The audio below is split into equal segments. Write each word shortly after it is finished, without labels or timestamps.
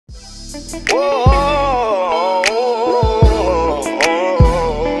What's up,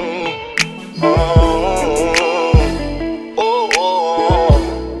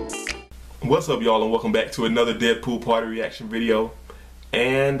 y'all, and welcome back to another Deadpool party reaction video.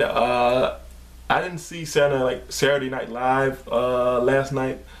 And I didn't see Saturday Night Live last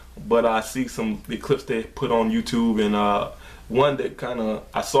night, but I see the clips they put on YouTube, and one that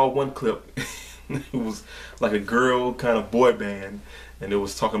I saw one clip. It was like a girl boy band, and it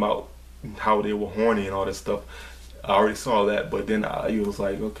was talking about how they were horny and all this stuff. I already saw that, but then it was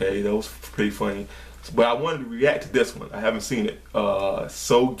like, okay, that was pretty funny. But I wanted to react to this one. I haven't seen it.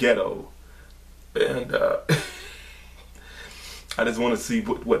 So Ghetto. And I just want to see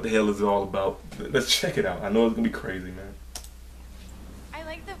what the hell is it all about. Let's check it out. I know it's gonna be crazy, man. I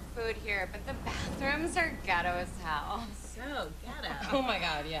like the food here, but the bathrooms are ghetto as hell. So ghetto. Oh my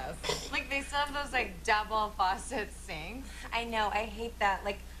god, yes. Like, they still have those double faucet sinks. I know, I hate that.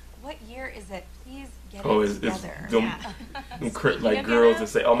 Like, what year is it? Please get it together. It's like girls that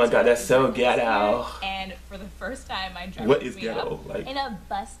say, "Oh my god, that's so ghetto." And for the first time, I drove what is ghetto like in a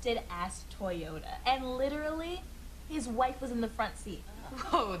busted ass Toyota, and literally, his wife was in the front seat.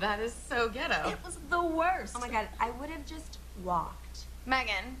 Oh, that is so ghetto. It was the worst. Oh my god, I would have just walked.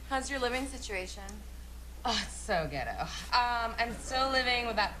 Megan, how's your living situation? Oh, it's so ghetto. I'm still living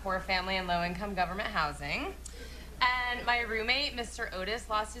with that poor family in low-income government housing. And my roommate, Mr. Otis,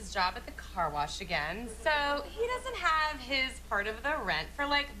 lost his job at the car wash again, so he doesn't have his part of the rent for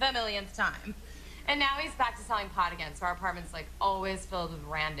the millionth time. And now he's back to selling pot again, so our apartment's always filled with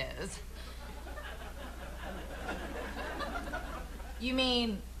randos. You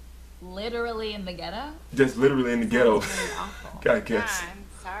mean literally in the ghetto? Just literally in the ghetto. I guess. Yeah, I'm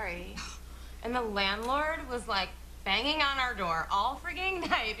sorry. And the landlord was banging on our door all frigging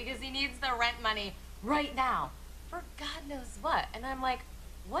night because he needs the rent money right now. For God knows what. And I'm like,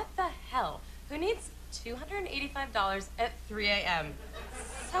 what the hell? Who needs $285 at 3 a.m.?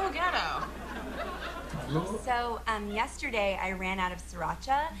 So ghetto. So, yesterday I ran out of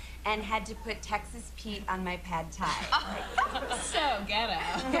sriracha and had to put Texas Pete on my pad thai. So ghetto.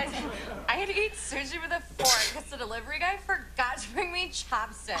 Guys, I had to eat sushi with a fork because the delivery guy forgot to bring me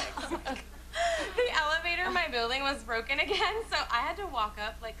chopsticks. The elevator in my building was broken again, so I had to walk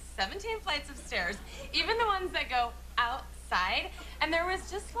up 17 flights of stairs, even the ones that go outside, and there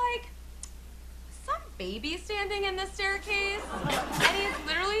was just some baby standing in the staircase, and he's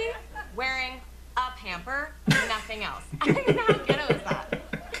literally wearing a pamper, nothing else. I don't know how ghetto is that.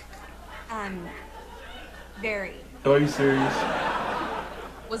 Very. Are you serious?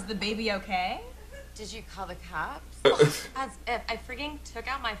 Was the baby okay? Did you call the cops? As if I frigging took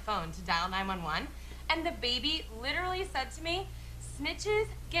out my phone to dial 911, and the baby literally said to me, "Snitches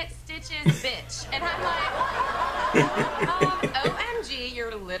get stitches, bitch." And I'm like, OMG,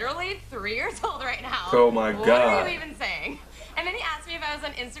 you're literally 3 years old right now. Oh my God. What are you even saying? And then he asked me if I was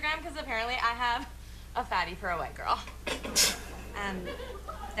on Instagram, because apparently I have a fatty for a white girl.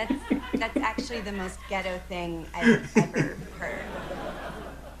 That's actually the most ghetto thing I've ever heard.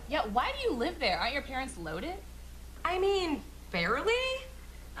 Yeah, why do you live there? Aren't your parents loaded? I mean, barely.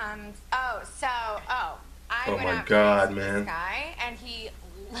 I Oh went my out God, to man. this guy, and he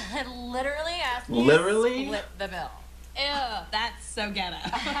literally asked me Literally? to split the bill. Ew, that's so ghetto.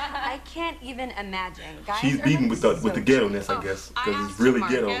 I can't even imagine. Guys She's are beaten with the ghetto-ness, I Oh, guess, I because it's asked really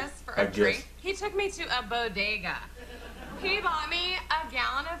Marcus ghetto. for I a guess. drink. He took me to a bodega. He bought me a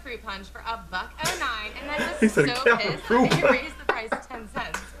gallon of fruit punch for $1.09, and then He was said, so "Gallon of pissed fruit that he punch." raised the price 10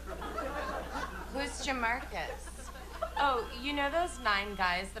 cents. Who's Jamarcus? Oh, you know those 9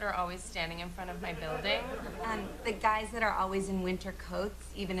 guys that are always standing in front of my building? The guys that are always in winter coats,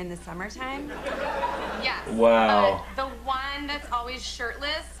 even in the summertime. Yes. Wow. The one that's always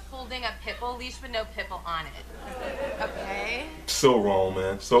shirtless, holding a pit bull leash with no pit bull on it. Okay? So wrong,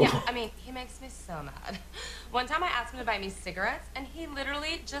 man. So Yeah, wrong. I mean, he makes me so mad. One time I asked him to buy me cigarettes, and he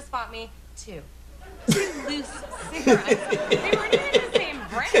literally just bought me 2 loose cigarettes. They weren't even the same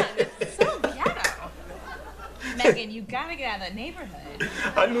brand. It's so ghetto. Megan, you gotta get out of the neighborhood.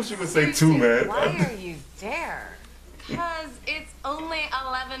 I knew she would say 2, man. Why are you there? Because it's only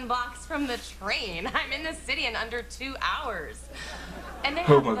 11 blocks from the train. I'm in the city in under 2 hours. And they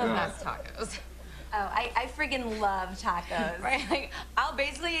have the best tacos. Oh, I friggin' love tacos. Right? I'll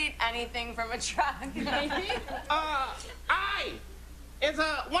basically eat anything from a truck. Is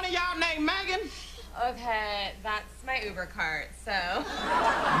one of y'all named Megan? Okay, that's my Uber cart, so.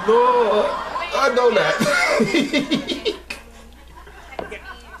 No, I know that.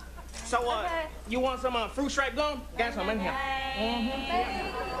 So, you want some fruit stripe gum? Got some in here.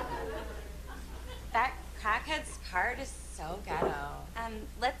 That crackhead's cart is so ghetto.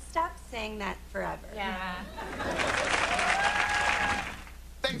 Let's stop saying that forever. Yeah.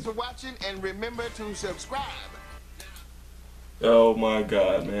 Thanks for watching, and remember to subscribe. Oh my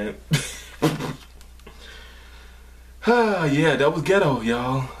God, man. Yeah, that was ghetto,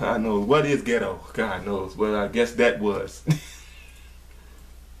 y'all. I know. What is ghetto? God knows. Well, I guess that was.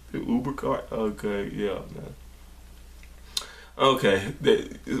 The Uber cart? Okay, yeah, man. Okay.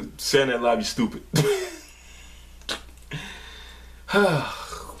 Saying that live, you stupid.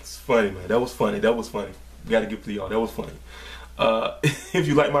 It's funny, man. That was funny. That was funny. Gotta give it to y'all. That was funny. If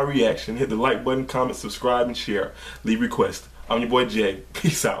you like my reaction, hit the like button, comment, subscribe, and share. Leave requests. I'm your boy Jay.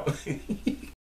 Peace out.